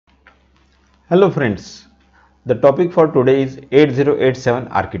Hello friends, the topic for today is 8087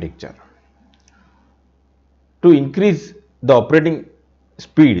 architecture. To increase the operating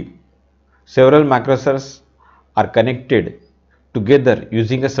speed, several microprocessors are connected together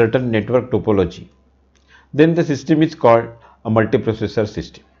using a certain network topology. Then the system is called a multiprocessor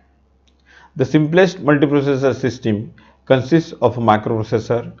system. The simplest multiprocessor system consists of a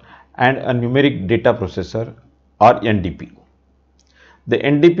microprocessor and a numeric data processor or NDP. The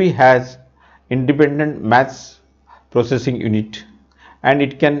NDP has independent maths processing unit and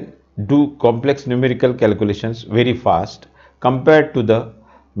it can do complex numerical calculations very fast compared to the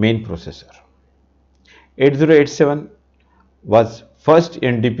main processor. 8087 was first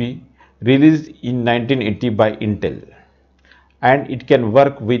NDP released in 1980 by Intel and it can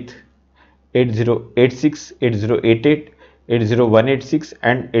work with 8086, 8088, 80186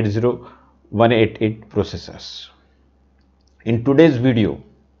 and 80188 processors. In today's video,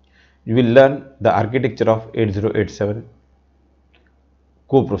 you will learn the architecture of 8087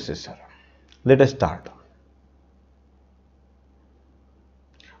 coprocessor. Let us start.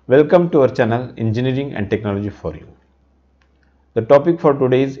 Welcome to our channel Engineering and Technology for You. The topic for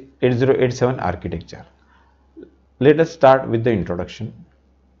today is 8087 architecture. Let us start with the introduction.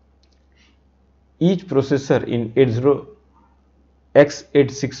 Each processor in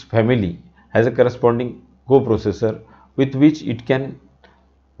 80x86 family has a corresponding coprocessor with which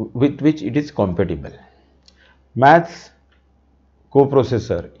it is compatible. Maths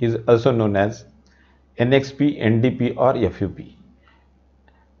coprocessor is also known as NXP, NDP or FUP.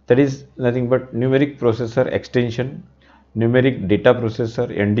 That is nothing but numeric processor extension, numeric data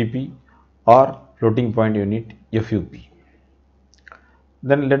processor NDP or floating point unit FUP.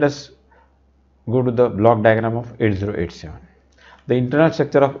 Then let us go to the block diagram of 8087. The internal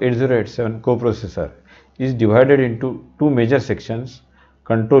structure of 8087 coprocessor is divided into two major sections,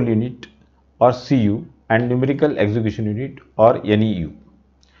 control unit or CU and numerical execution unit or NEU.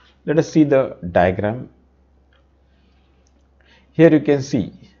 Let us see the diagram. Here you can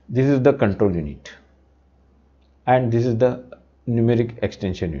see this is the control unit and this is the numeric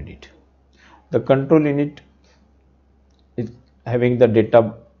extension unit. The control unit is having the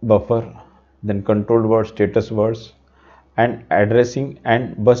data buffer, then control word, status words and addressing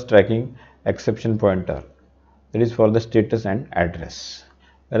and bus tracking exception pointer, that is for the status and address.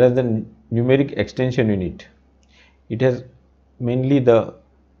 Whereas the numeric extension unit, it has mainly there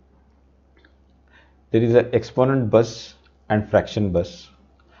is an exponent bus and fraction bus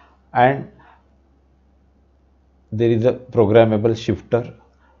and there is a programmable shifter,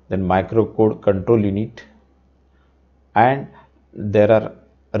 then microcode control unit and there are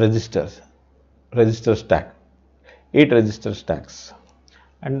registers, register stack, 8 register stacks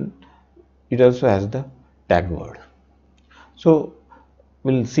and it also has the tag word. So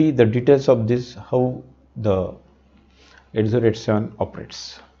we'll see the details of this, how the 8087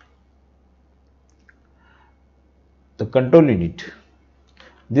 operates. The control unit.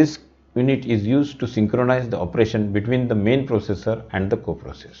 This unit is used to synchronize the operation between the main processor and the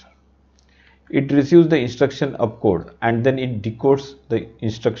coprocessor. It receives the instruction opcode and then it decodes the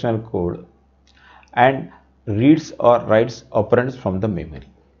instructional code and reads or writes operands from the memory.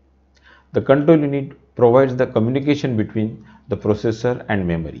 The control unit provides the communication between the processor and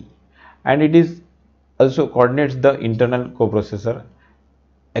memory and it is also coordinates the internal coprocessor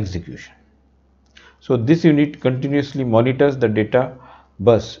execution. So this unit continuously monitors the data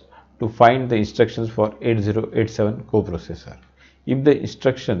bus to find the instructions for 8087 coprocessor. If the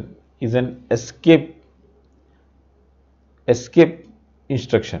instruction is an escape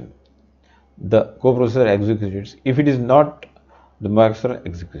instruction, the coprocessor executes. If it is not, the microprocessor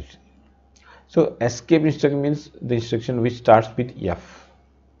executes. So escape instruction means the instruction which starts with F,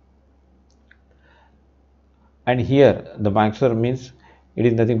 and here the microprocessor means it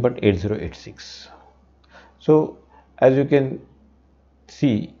is nothing but 8086. So as you can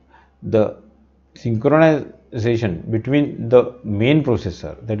see, the synchronization between the main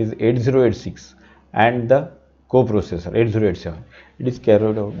processor, that is 8086, and the coprocessor 8087, it is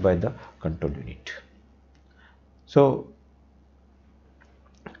carried out by the control unit. So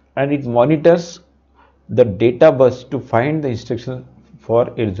and it monitors the data bus to find the instruction for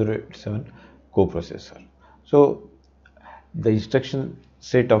 8087 coprocessor. So the instruction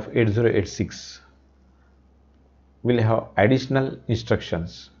set of 8086 will have additional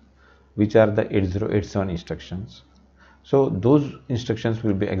instructions which are the 8087 instructions. So those instructions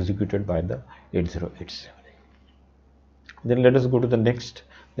will be executed by the 8087. Then let us go to the next,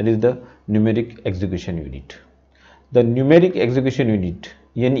 that is the numeric execution unit. The numeric execution unit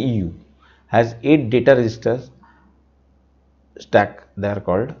NEU has 8 data registers stack, they are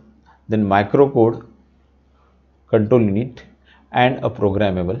called, then microcode control unit, and a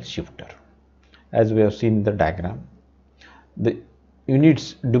programmable shifter. As we have seen in the diagram, the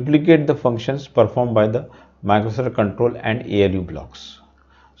units duplicate the functions performed by the microprocessor control and ALU blocks.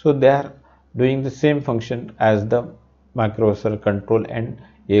 So they are doing the same function as the microprocessor control and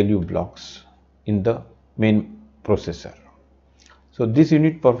ALU blocks in the main processor. So this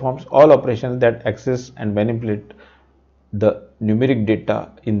unit performs all operations that access and manipulate the numeric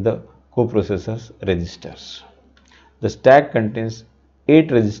data in the coprocessor's registers. The stack contains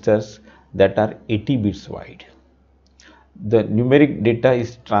 8 registers that are 80 bits wide. The numeric data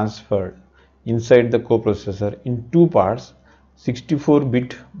is transferred inside the coprocessor in two parts,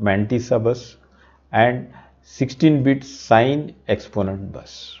 64-bit mantissa bus and 16-bit sign exponent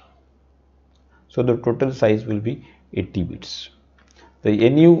bus. So the total size will be 80 bits. The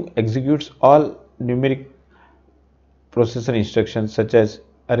NU executes all numeric processor instructions such as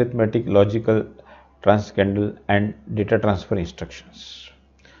arithmetic, logical, transcendental and data transfer instructions.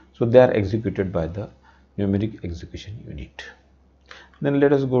 So they are executed by the numeric execution unit. Then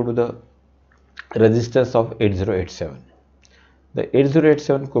let us go to the registers of 8087. The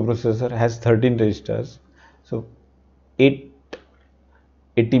 8087 coprocessor has 13 registers. So 8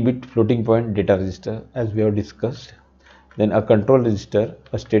 80-bit floating point data register as we have discussed, then a control register,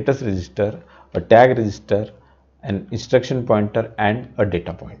 a status register, a tag register, an instruction pointer and a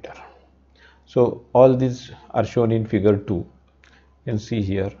data pointer. So all these are shown in figure 2. You can see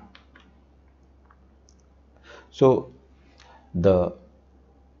here. So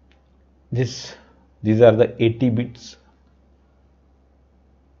these are the 80 bits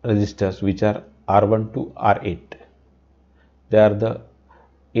registers which are R1 to R8. They are the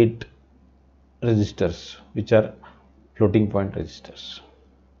 8 registers which are floating point registers.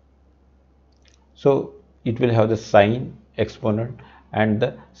 So it will have the sign, exponent and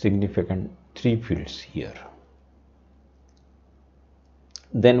the significant 3 fields here.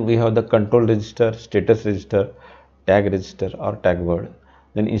 Then we have the control register, status register, tag register or tag word,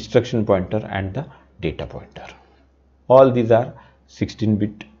 then instruction pointer and the data pointer. All these are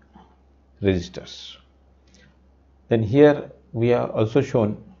 16-bit registers. Then here we have also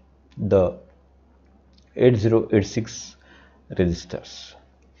shown the 8086 registers.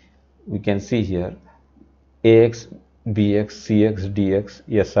 We can see here AX, BX, CX,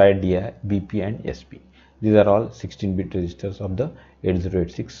 DX, SI, DI, BP and SP. These are all 16-bit registers of the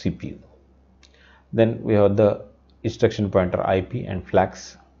 8086 CPU. Then we have the instruction pointer IP and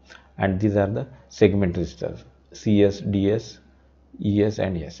flags, and these are the segment registers CS, DS, ES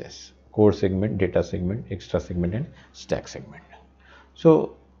and SS. Code segment, data segment, extra segment and stack segment.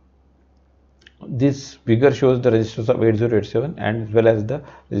 So this figure shows the registers of 8087 and as well as the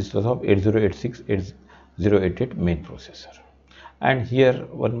registers of 8086, 8088 main processor. And here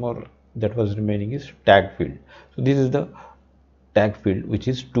one more that was remaining is tag field. So this is the tag field which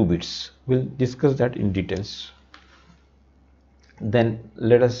is 2 bits. We'll discuss that in details. Then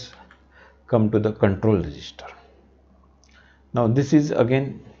let us come to the control register. Now this is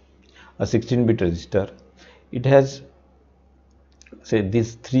again a 16-bit register. It has, say,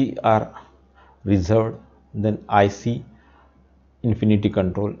 these 3 are reserved, then IC infinity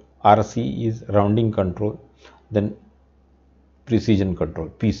control, RC is rounding control, then precision control,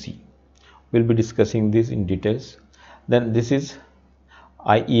 PC. We'll be discussing this in details. Then this is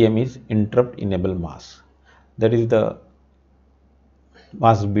IEM is interrupt enable mask. That is the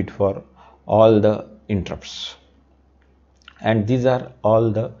mask bit for all the interrupts. And these are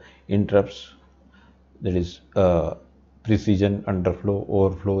all the interrupts, that is precision, underflow,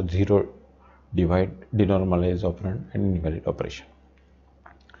 overflow, zero, divide, denormalize operand and invalid operation.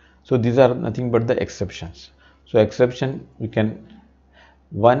 So these are nothing but the exceptions. So exception we can,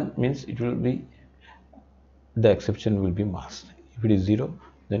 one means it will be, the exception will be masked. If it is 0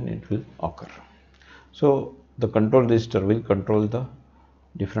 then it will occur. So the control register will control the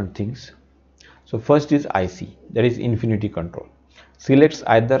different things. So first is IC, that is infinity control. Selects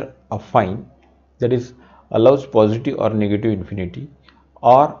either a fine, that is allows positive or negative infinity,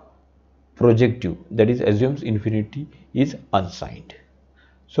 or projective, that is assumes infinity is unsigned.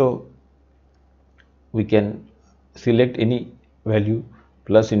 So we can select any value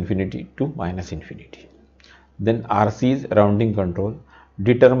plus infinity to minus infinity. Then RC is rounding control,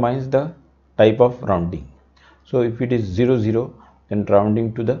 determines the type of rounding. So if it is 0, 0, then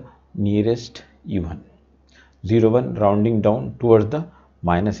rounding to the nearest even. 0, 1 rounding down towards the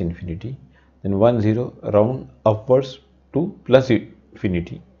minus infinity. Then 1, 0 round upwards to plus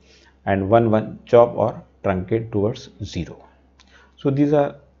infinity. And 1, 1 chop or truncate towards 0. So this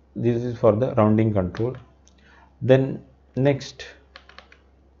is for the rounding control. Then next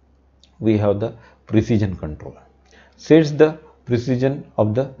we have the precision control. Sets the precision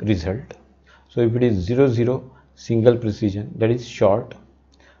of the result. So if it is 0 0 single precision, that is short,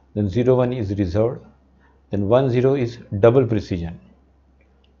 then 0 1 is reserved, then 1 0 is double precision,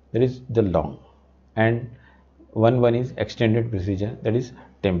 that is the long, and 1 1 is extended precision, that is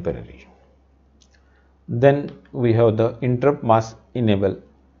temporary. Then we have the interrupt mask enable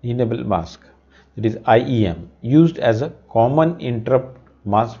mask, that is IEM, used as a common interrupt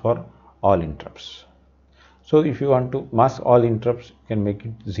mask for all interrupts. So if you want to mask all interrupts, you can make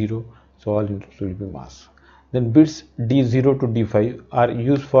it 0, so all interrupts will be masked. Then bits D0 to D5 are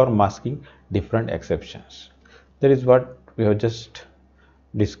used for masking different exceptions. That is what we have just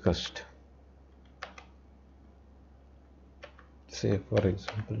discussed. Say for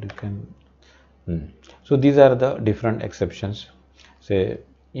example, you can so these are the different exceptions. Say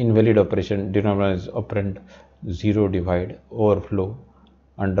invalid operation, denominator operand 0 divide, overflow,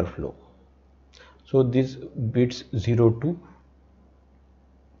 underflow. So these bits 0 to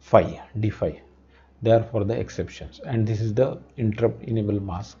 5 D5, they are for the exceptions, and this is the interrupt enable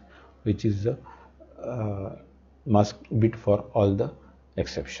mask, which is the mask bit for all the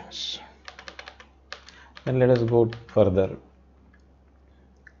exceptions. Then let us go further.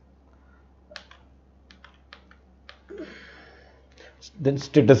 Then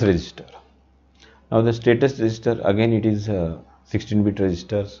status register. Now the status register, again it is 16-bit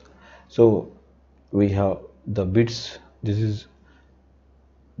registers. So we have the bits, this is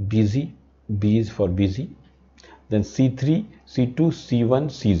busy, B is for busy, then C3, C2, C1,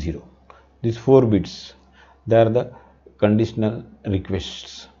 C0. These 4 bits, they are the conditional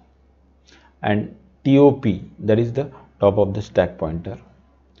requests, and TOP, that is the top of the stack pointer.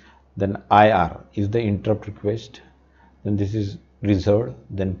 Then IR is the interrupt request, then this is reserved,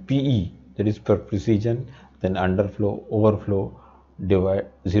 then PE, that is per precision, then underflow, overflow, divide,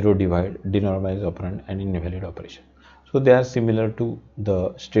 0 divide, denormalize operand, and invalid operation. So they are similar to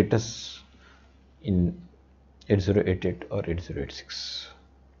the status in 8088 or 8086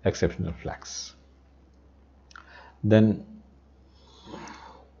 exceptional flags. Then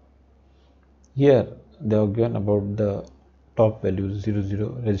here they are given about the top values.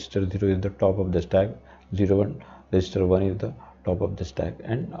 00 register 0 is the top of the stack, 01 register 1 is the top of the stack,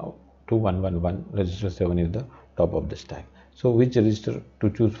 and now 2111 register 7 is the top of the stack. So which register to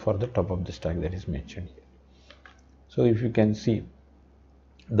choose for the top of the stack, that is mentioned here. So if you can see,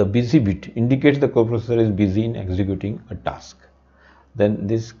 the busy bit indicates the coprocessor is busy in executing a task. Then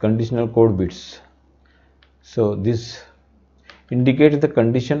this conditional code bits, so this indicates the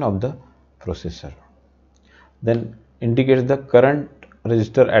condition of the processor. Then indicates the current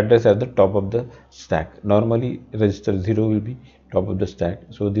register address at the top of the stack. Normally register 0 will be top of the stack,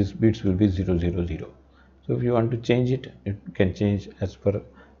 so these bits will be 000. So if you want to change it, it can change as per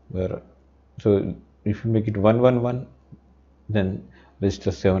where. So if you make it 111, then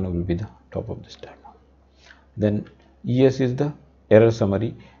register 7 will be the top of the stack. Then ES is the error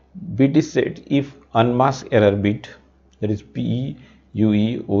summary. Bit is set if unmasked error bit, that is PE,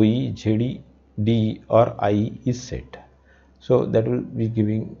 UE, OE, JD, DE or IE is set. So that will be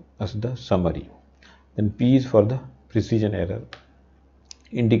giving us the summary. Then P is for the precision error,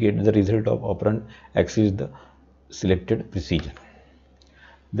 indicate the result of operand exceeds the selected precision.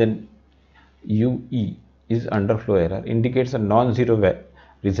 Then UE is underflow error, indicates a non-zero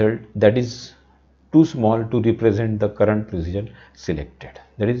result that is too small to represent the current precision selected,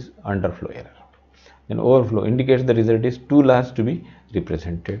 that is underflow error. Then overflow indicates the result is too large to be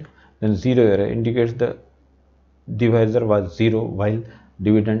represented. Then zero error indicates the divisor was 0 while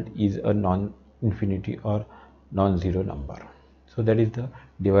dividend is a non-infinity or non-zero number. So that is the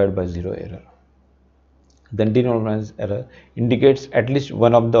divide by 0 error. Then denormalized error indicates at least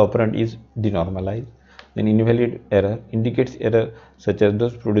one of the operand is denormalized. Then invalid error indicates error such as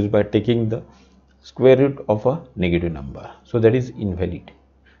those produced by taking the square root of a negative number. So that is invalid.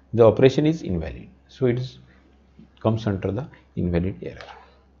 The operation is invalid. So it comes under the invalid error.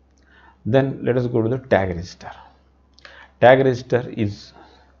 Then let us go to the tag register. Tag register is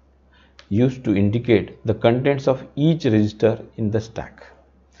used to indicate the contents of each register in the stack.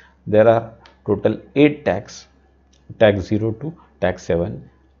 There are total 8 tags, tag 0 to tag 7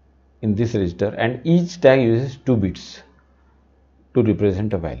 in this register, and each tag uses 2 bits to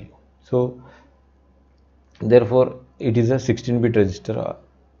represent a value. So therefore it is a 16-bit register.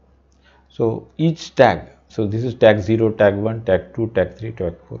 So each tag, so this is tag 0, tag 1, tag 2, tag 3,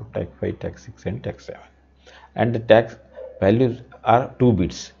 tag 4, tag 5, tag 6 and tag 7, and the tag values are 2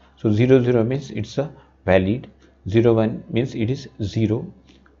 bits. So 00 means it's a valid, 01 means it is 0,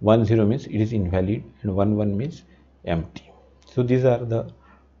 10 means it is invalid, and 11 means empty. So these are the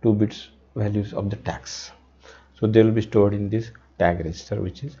 2 bits values of the tags. So they will be stored in this tag register,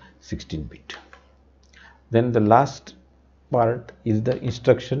 which is 16 bit. Then the last part is the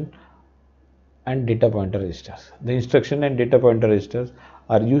instruction and data pointer registers. The instruction and data pointer registers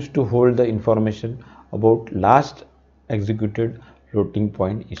are used to hold the information about last executed floating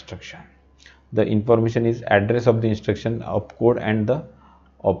point instruction. The information is address of the instruction, opcode, and the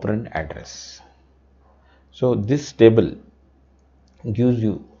operand address. So this table gives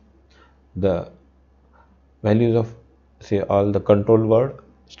you the values of, say, all the control word,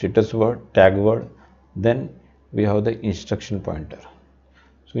 status word, tag word. Then we have the instruction pointer.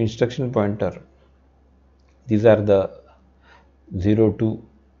 So instruction pointer, these are the 0 to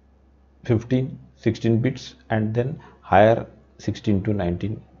 15, 16 bits, and then higher 16 to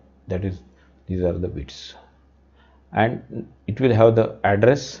 19, that is, these are the bits, and it will have the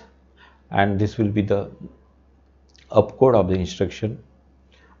address, and this will be the opcode of the instruction,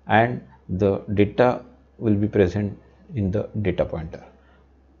 and the data will be present in the data pointer.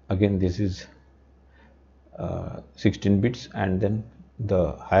 Again, this is 16 bits, and then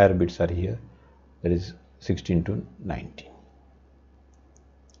the higher bits are here, that is 16 to 19.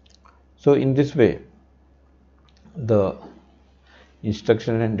 So in this way, the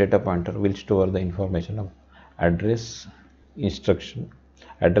instruction and data pointer will store the information of address, instruction,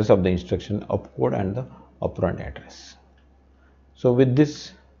 address of the instruction, opcode, and the operand address. So with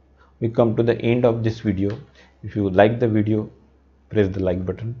this, we come to the end of this video. If you like the video, press the like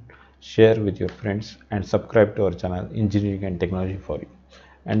button, share with your friends, and subscribe to our channel Engineering and Technology for You.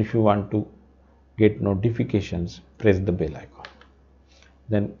 And if you want to get notifications, press the bell icon.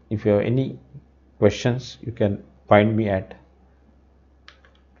 Then if you have any questions, you can find me at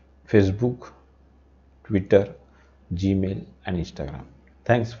Facebook, Twitter, Gmail, and Instagram.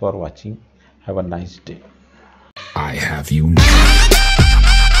 Thanks for watching. Have a nice day. I have you now.